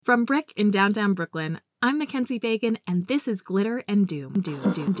From Brick in downtown Brooklyn, I'm Mackenzie Bacon, and this is Glitter and Doom.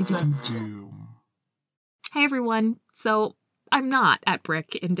 Hey everyone. So, I'm not at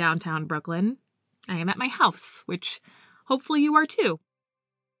Brick in downtown Brooklyn. I am at my house, which hopefully you are too.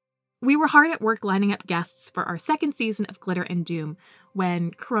 We were hard at work lining up guests for our second season of Glitter and Doom when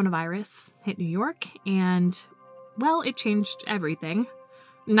coronavirus hit New York, and, well, it changed everything.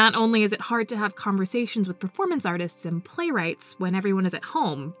 Not only is it hard to have conversations with performance artists and playwrights when everyone is at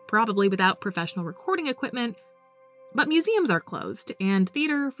home, probably without professional recording equipment, but museums are closed, and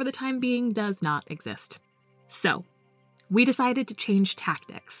theater, for the time being, does not exist. So, we decided to change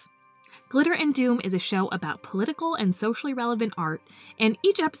tactics. Glitter and Doom is a show about political and socially relevant art, and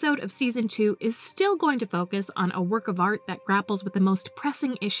each episode of Season 2 is still going to focus on a work of art that grapples with the most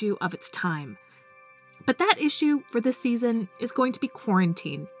pressing issue of its time. But that issue for this season is going to be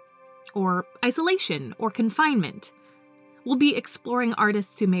quarantine, or isolation, or confinement. We'll be exploring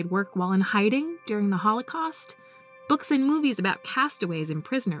artists who made work while in hiding during the Holocaust, books and movies about castaways and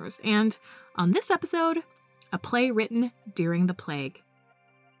prisoners, and, on this episode, a play written during the plague.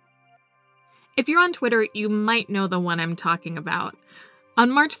 If you're on Twitter, you might know the one I'm talking about. On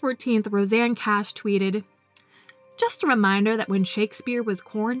March 14th, Roseanne Cash tweeted, "Just a reminder that when Shakespeare was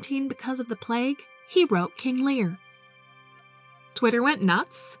quarantined because of the plague, he wrote King Lear." Twitter went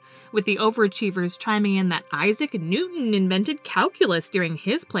nuts, with the overachievers chiming in that Isaac Newton invented calculus during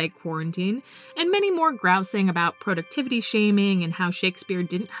his plague quarantine, and many more grousing about productivity shaming and how Shakespeare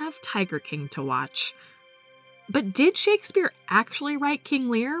didn't have Tiger King to watch. But did Shakespeare actually write King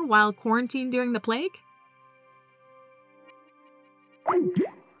Lear while quarantined during the plague?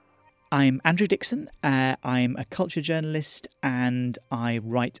 I'm Andrew Dixon. I'm a culture journalist and I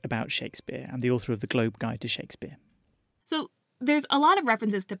write about Shakespeare. I'm the author of The Globe Guide to Shakespeare. So there's a lot of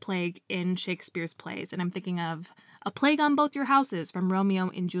references to plague in Shakespeare's plays, and I'm thinking of A Plague on Both Your Houses from Romeo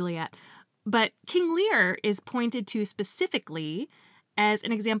and Juliet. But King Lear is pointed to specifically as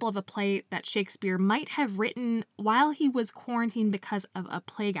an example of a play that Shakespeare might have written while he was quarantined because of a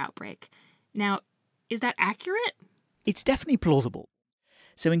plague outbreak. Now, is that accurate? It's definitely plausible.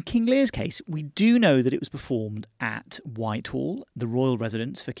 So in King Lear's case, we do know that it was performed at Whitehall, the royal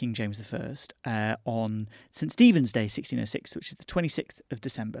residence for King James I, on St. Stephen's Day, 1606, which is the 26th of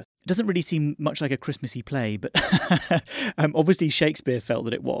December. It doesn't really seem much like a Christmassy play, but obviously Shakespeare felt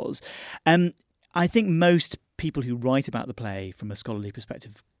that it was. I think most people who write about the play from a scholarly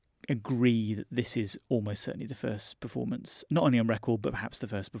perspective agree that this is almost certainly the first performance, not only on record, but perhaps the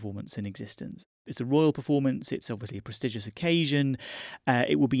first performance in existence. It's a royal performance. It's obviously a prestigious occasion.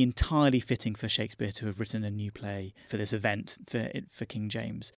 It would be entirely fitting for Shakespeare to have written a new play for this event for King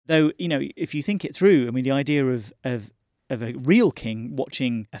James. Though, you know, if you think it through, I mean, the idea of a real king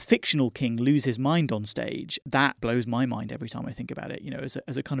watching a fictional king lose his mind on stage, that blows my mind every time I think about it, you know,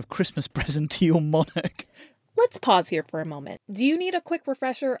 as a kind of Christmas present to your monarch. Let's pause here for a moment. Do you need a quick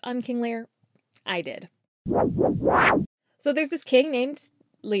refresher on King Lear? I did. So there's this king named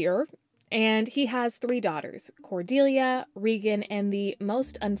Lear, and he has 3 daughters, Cordelia, Regan, and the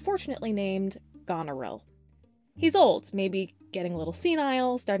most unfortunately named Goneril. He's old, maybe getting a little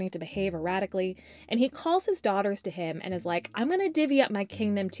senile, starting to behave erratically, and he calls his daughters to him and is like, "I'm going to divvy up my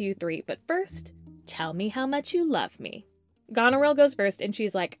kingdom to you 3, but first, tell me how much you love me." Goneril goes first, and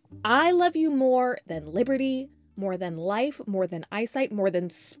she's like, "I love you more than liberty, more than life, more than eyesight, more than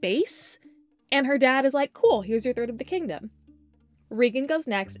space." And her dad is like, "Cool, here's your 1/3 of the kingdom." Regan goes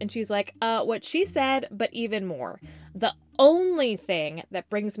next, and she's like, what she said, but even more. "The only thing that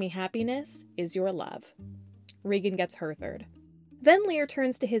brings me happiness is your love." Regan gets her 1/3. Then Lear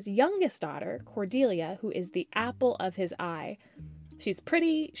turns to his youngest daughter, Cordelia, who is the apple of his eye. She's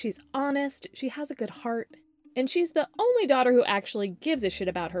pretty, she's honest, she has a good heart, and she's the only daughter who actually gives a shit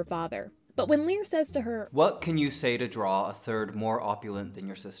about her father. But when Lear says to her, "What can you say to draw a 1/3 more opulent than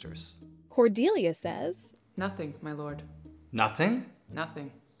your sisters?" Cordelia says, "Nothing, my lord." "Nothing?"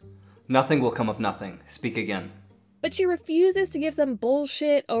 "Nothing." "Nothing will come of nothing. Speak again." But she refuses to give some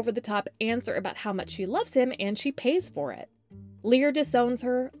bullshit over-the-top answer about how much she loves him, and she pays for it. Lear disowns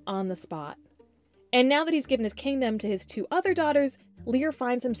her on the spot. And now that he's given his kingdom to his 2 other daughters, Lear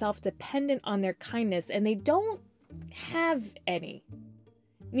finds himself dependent on their kindness, and they don't have any.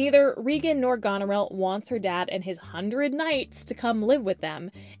 Neither Regan nor Goneril wants her dad and his 100 knights to come live with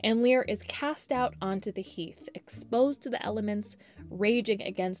them, and Lear is cast out onto the heath, exposed to the elements, raging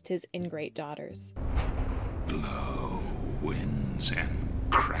against his ingrate daughters. Blow, winds, and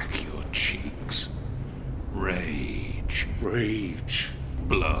crack your cheeks. Rage. Rage.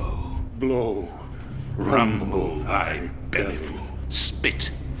 Blow. Blow. Rumble thy bellyful.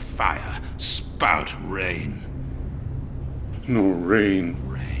 Spit fire. Spout rain. No rain.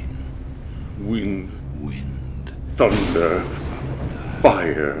 Wind. Thunder.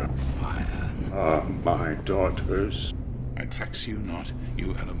 Fire. Ah, my daughters. I tax you not,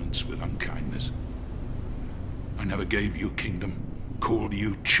 you elements, with unkindness. I never gave you kingdom, called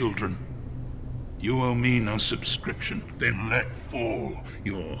you children. You owe me no subscription. Then let fall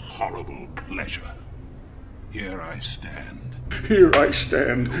your horrible pleasure. Here I stand. Your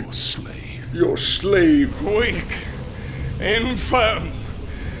slave. Your slave. Weak, infirm,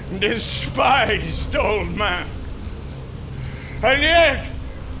 despised old man. And yet,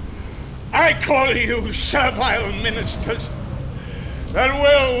 I call you servile ministers that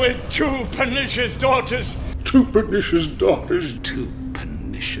will with two pernicious daughters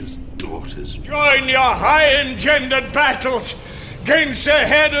join your high-engendered battles against a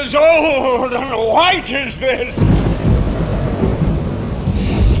head as old and white as this.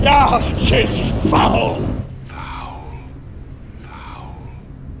 Ah, 'tis foul.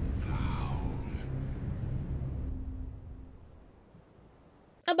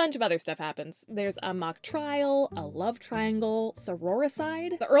 A bunch of other stuff happens. There's a mock trial, a love triangle,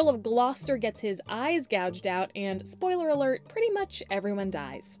 sororicide, the Earl of Gloucester gets his eyes gouged out, and, spoiler alert, pretty much everyone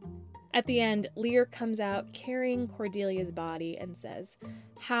dies. At the end, Lear comes out carrying Cordelia's body and says,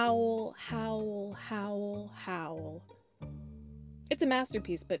 "Howl, howl, howl, howl." It's a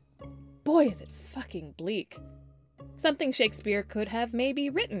masterpiece, but boy is it fucking bleak. Something Shakespeare could have maybe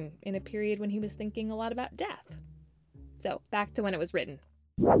written in a period when he was thinking a lot about death. So, back to when it was written.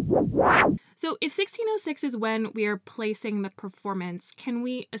 So if 1606 is when we are placing the performance, can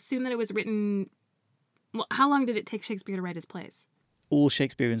we assume that it was written... Well, how long did it take Shakespeare to write his plays? All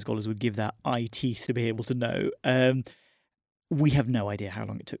Shakespearean scholars would give that eye teeth to be able to know. We have no idea how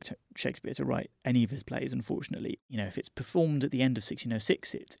long it took Shakespeare to write any of his plays, unfortunately. You know, if it's performed at the end of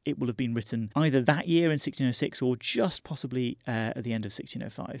 1606, it will have been written either that year in 1606 or just possibly at the end of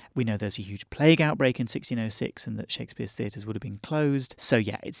 1605. We know there's a huge plague outbreak in 1606 and that Shakespeare's theatres would have been closed. So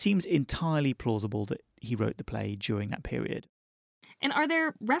yeah, it seems entirely plausible that he wrote the play during that period. And are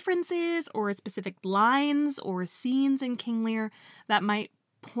there references or specific lines or scenes in King Lear that might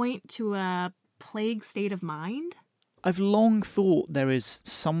point to a plague state of mind? I've long thought there is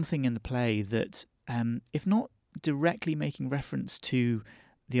something in the play that, if not directly making reference to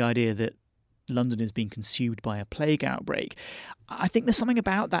the idea that London is being consumed by a plague outbreak, I think there's something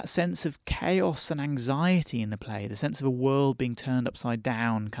about that sense of chaos and anxiety in the play, the sense of a world being turned upside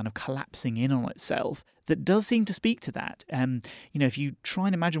down, kind of collapsing in on itself, that does seem to speak to that. If you try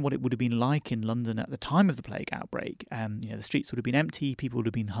and imagine what it would have been like in London at the time of the plague outbreak, the streets would have been empty, people would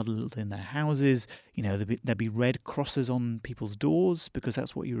have been huddled in their houses, there'd be red crosses on people's doors because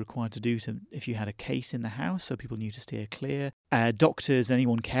that's what you're required to do if you had a case in the house, so people knew to steer clear. Doctors and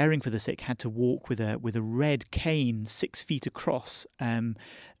anyone caring for the sick had to walk with a red cane 6 feet across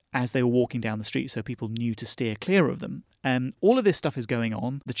as they were walking down the street, so people knew to steer clear of them. All of this stuff is going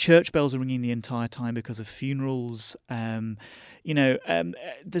on. The church bells are ringing the entire time because of funerals. There's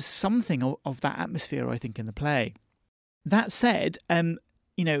something of that atmosphere, I think, in the play. That said,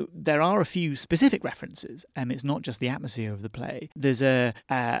 there are a few specific references. It's not just the atmosphere of the play. There's a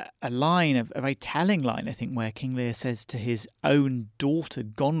line, a very telling line, I think, where King Lear says to his own daughter,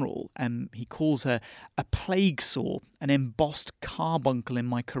 Goneril, he calls her a plague sore, an embossed carbuncle in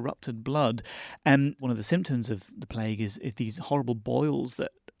my corrupted blood. One of the symptoms of the plague is these horrible boils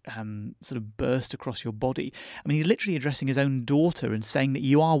that sort of burst across your body. I mean, he's literally addressing his own daughter and saying that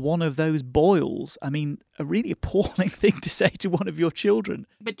you are one of those boils. I mean, a really appalling thing to say to one of your children.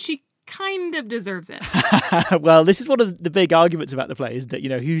 But she kind of deserves it. Well, this is one of the big arguments about the play, isn't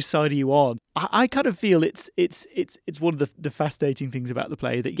it? Whose side are you on? I kind of feel it's one of the fascinating things about the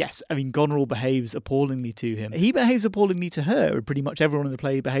play that, yes, I mean, Goneril behaves appallingly to him. He behaves appallingly to her, and pretty much everyone in the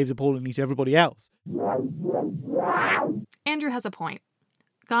play behaves appallingly to everybody else. Andrew has a point.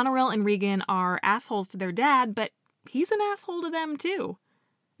 Goneril and Regan are assholes to their dad, but he's an asshole to them too.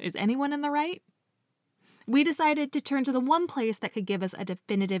 Is anyone in the right? We decided to turn to the one place that could give us a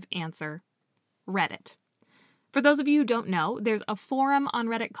definitive answer: Reddit. For those of you who don't know, there's a forum on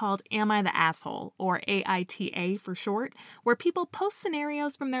Reddit called Am I the Asshole, or AITA for short, where people post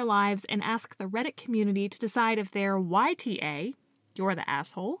scenarios from their lives and ask the Reddit community to decide if they're YTA, you're the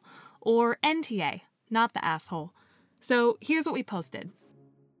asshole, or NTA, not the asshole. So here's what we posted.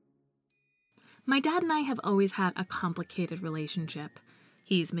 My dad and I have always had a complicated relationship.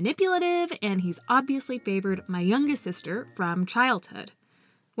 He's manipulative, and he's obviously favored my youngest sister from childhood.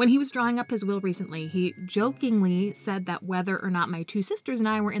 When he was drawing up his will recently, he jokingly said that whether or not my two sisters and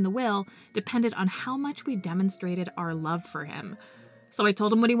I were in the will depended on how much we demonstrated our love for him. So I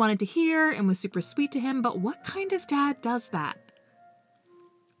told him what he wanted to hear and was super sweet to him, but what kind of dad does that?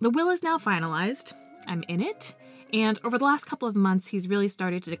 The will is now finalized. I'm in it. And over the last couple of months, he's really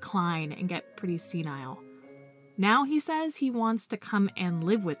started to decline and get pretty senile. Now he says he wants to come and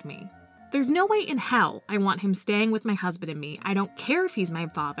live with me. There's no way in hell I want him staying with my husband and me. I don't care if he's my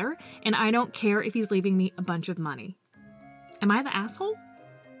father, and I don't care if he's leaving me a bunch of money. Am I the asshole?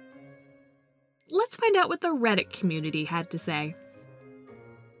 Let's find out what the Reddit community had to say.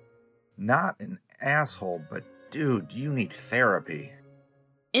 Not an asshole, but dude, you need therapy.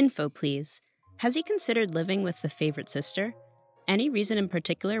 Info, please. Has he considered living with the favorite sister? Any reason in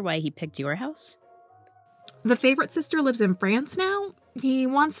particular why he picked your house? The favorite sister lives in France now. He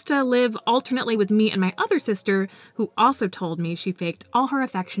wants to live alternately with me and my other sister, who also told me she faked all her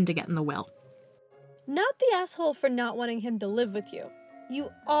affection to get in the will. Not the asshole for not wanting him to live with you. You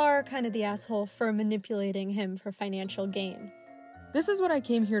are kind of the asshole for manipulating him for financial gain. This is what I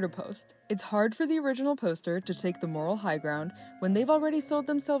came here to post. It's hard for the original poster to take the moral high ground when they've already sold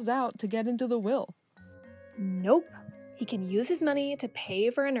themselves out to get into the will. Nope. He can use his money to pay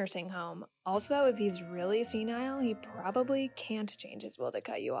for a nursing home. Also, if he's really senile, he probably can't change his will to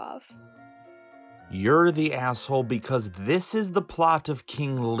cut you off. You're the asshole because this is the plot of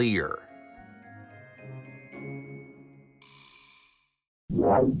King Lear.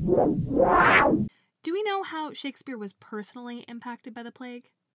 Do we know how Shakespeare was personally impacted by the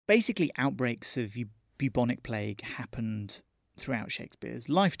plague? Basically, outbreaks of bubonic plague happened throughout Shakespeare's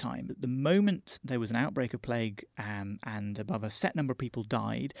lifetime. At the moment there was an outbreak of plague and above a set number of people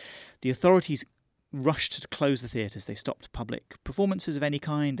died, the authorities rushed to close the theatres. They stopped public performances of any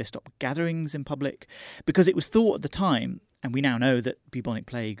kind. They stopped gatherings in public because it was thought at the time, and we now know that bubonic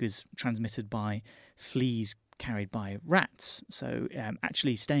plague is transmitted by fleas carried by rats. So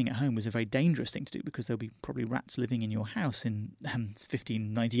actually staying at home was a very dangerous thing to do because there'll be probably rats living in your house in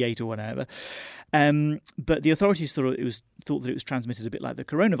 1598 or whatever. But the authorities thought that it was transmitted a bit like the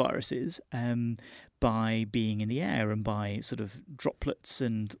coronavirus is, by being in the air and by sort of droplets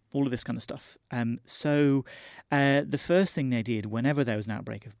and all of this kind of stuff. So the first thing they did whenever there was an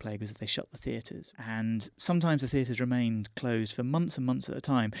outbreak of plague was that they shut the theatres. And sometimes the theatres remained closed for months and months at a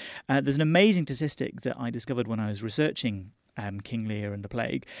time. There's an amazing statistic that I discovered when I was researching King Lear and the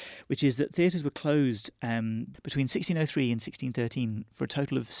plague, which is that theatres were closed between 1603 and 1613 for a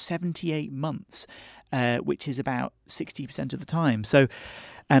total of 78 months, which is about 60% of the time. So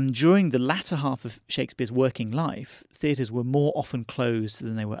during the latter half of Shakespeare's working life, theatres were more often closed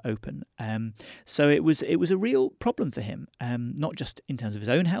than they were open. So it was a real problem for him, not just in terms of his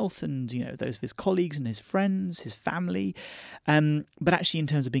own health and those of his colleagues and his friends, his family, but actually in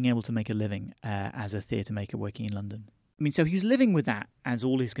terms of being able to make a living as a theatre maker working in London. I mean, so he was living with that as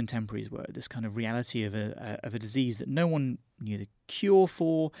all his contemporaries were, this kind of reality of a disease that no one knew the cure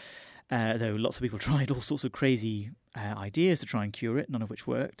for, though lots of people tried all sorts of crazy ideas to try and cure it, none of which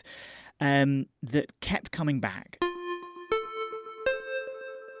worked, that kept coming back.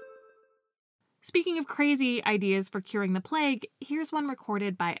 Speaking of crazy ideas for curing the plague, here's one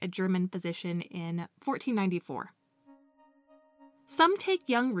recorded by a German physician in 1494. Some take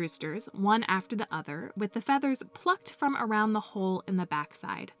young roosters, one after the other, with the feathers plucked from around the hole in the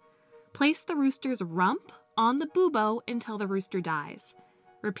backside. Place the rooster's rump on the bubo until the rooster dies.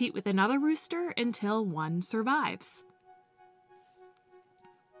 Repeat with another rooster until one survives.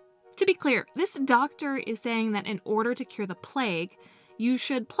 To be clear, this doctor is saying that in order to cure the plague, you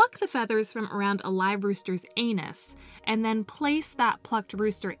should pluck the feathers from around a live rooster's anus and then place that plucked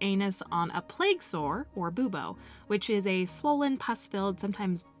rooster anus on a plague sore, or bubo, which is a swollen, pus-filled,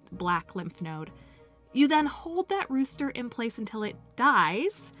 sometimes black lymph node. You then hold that rooster in place until it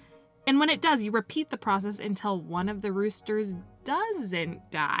dies, and when it does, you repeat the process until one of the roosters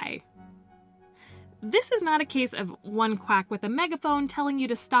doesn't die. This is not a case of one quack with a megaphone telling you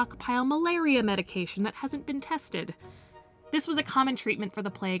to stockpile malaria medication that hasn't been tested. This was a common treatment for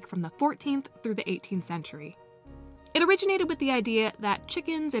the plague from the 14th through the 18th century. It originated with the idea that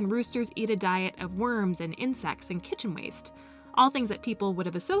chickens and roosters eat a diet of worms and insects and kitchen waste, all things that people would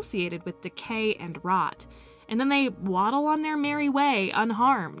have associated with decay and rot, and then they waddle on their merry way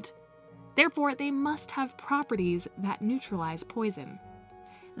unharmed. Therefore, they must have properties that neutralize poison.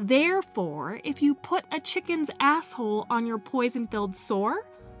 Therefore, if you put a chicken's asshole on your poison-filled sore,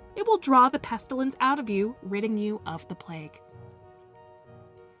 it will draw the pestilence out of you, ridding you of the plague.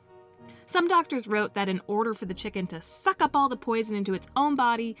 Some doctors wrote that in order for the chicken to suck up all the poison into its own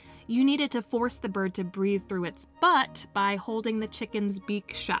body, you needed to force the bird to breathe through its butt by holding the chicken's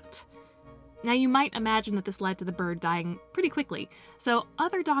beak shut. Now, you might imagine that this led to the bird dying pretty quickly, so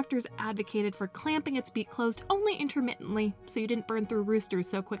other doctors advocated for clamping its beak closed only intermittently so you didn't burn through roosters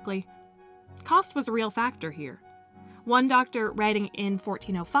so quickly. Cost was a real factor here. One doctor, writing in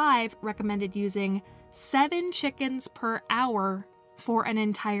 1405, recommended using 7 chickens per hour for an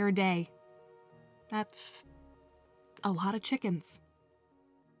entire day. That's a lot of chickens.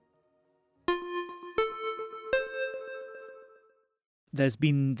 There's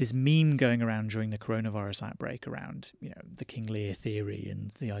been this meme going around during the coronavirus outbreak around, the King Lear theory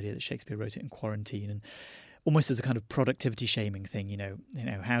and the idea that Shakespeare wrote it in quarantine, and almost as a kind of productivity shaming thing,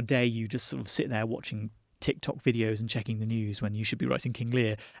 how dare you just sort of sit there watching TikTok videos and checking the news when you should be writing King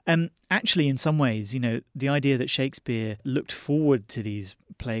Lear. Actually, in some ways, the idea that Shakespeare looked forward to these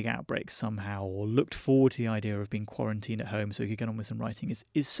plague outbreaks somehow, or looked forward to the idea of being quarantined at home so he could get on with some writing,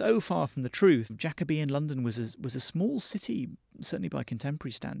 is so far from the truth. Jacobean London was a small city, certainly by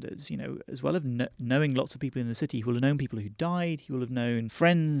contemporary standards. As well as knowing lots of people in the city, he will have known people who died. He will have known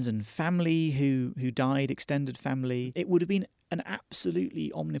friends and family who died, extended family. It would have been an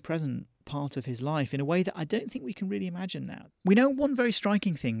absolutely omnipresent part of his life in a way that I don't think we can really imagine now. We know one very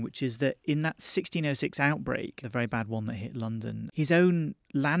striking thing, which is that in that 1606 outbreak, the very bad one that hit London, his own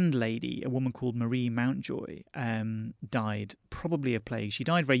landlady, a woman called Marie Mountjoy, died probably of plague. She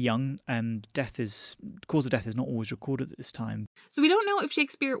died very young, and cause of death is not always recorded at this time. So we don't know if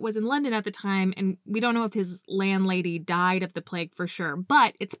Shakespeare was in London at the time, and we don't know if his landlady died of the plague for sure,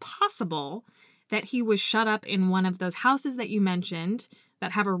 but it's possible that he was shut up in one of those houses that you mentioned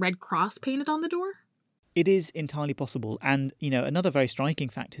that have a red cross painted on the door? It is entirely possible. And, another very striking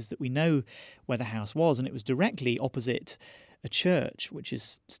fact is that we know where the house was, and it was directly opposite a church, which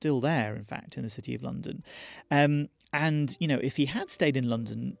is still there, in fact, in the City of London. And, if he had stayed in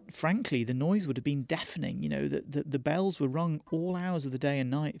London, frankly, the noise would have been deafening. The bells were rung all hours of the day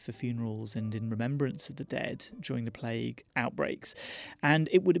and night for funerals and in remembrance of the dead during the plague outbreaks. And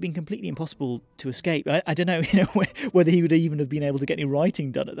it would have been completely impossible to escape. I don't know, whether he would even have been able to get any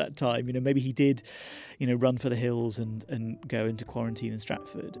writing done at that time. Maybe he did, run for the hills and go into quarantine in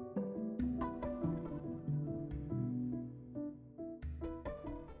Stratford.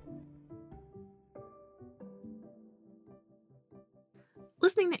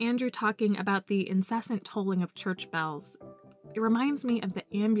 Listening to Andrew talking about the incessant tolling of church bells, it reminds me of the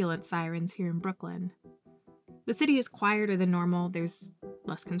ambulance sirens here in Brooklyn. The city is quieter than normal, there's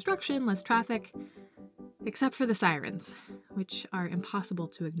less construction, less traffic, except for the sirens, which are impossible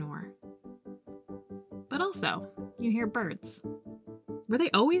to ignore. But also, you hear birds. Were they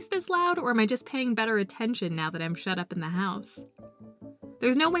always this loud, or am I just paying better attention now that I'm shut up in the house?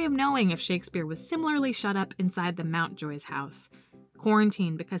 There's no way of knowing if Shakespeare was similarly shut up inside the Mountjoy's house,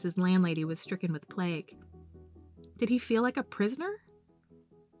 quarantined because his landlady was stricken with plague. Did he feel like a prisoner?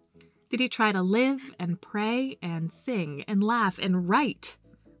 Did he try to live and pray and sing and laugh and write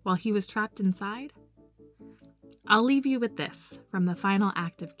while he was trapped inside? I'll leave you with this from the final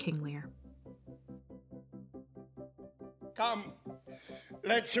act of King Lear. Come,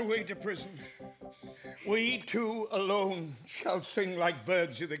 let's away to prison. We two alone shall sing like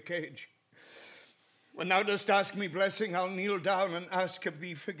birds i' the cage. When thou dost ask me blessing, I'll kneel down and ask of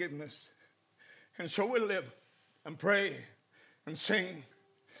thee forgiveness. And so we'll live and pray and sing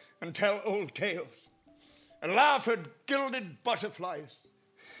and tell old tales and laugh at gilded butterflies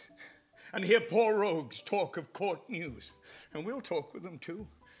and hear poor rogues talk of court news. And we'll talk with them too,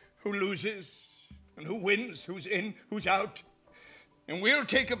 who loses and who wins, who's in, who's out. And we'll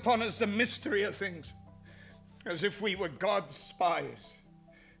take upon us the mystery of things as if we were God's spies.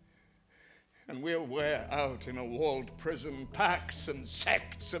 And we'll wear out in a walled prison packs and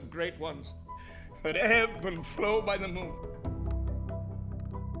sects of great ones that ebb and flow by the moon.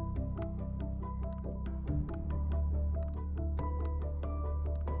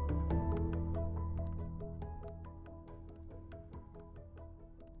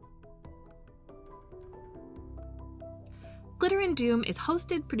 Glitter and Doom is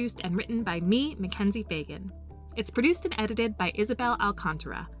hosted, produced, and written by me, Mackenzie Fagan. It's produced and edited by Isabel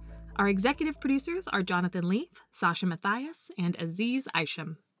Alcantara. Our executive producers are Jonathan Leaf, Sasha Matthias, and Aziz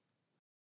Isham.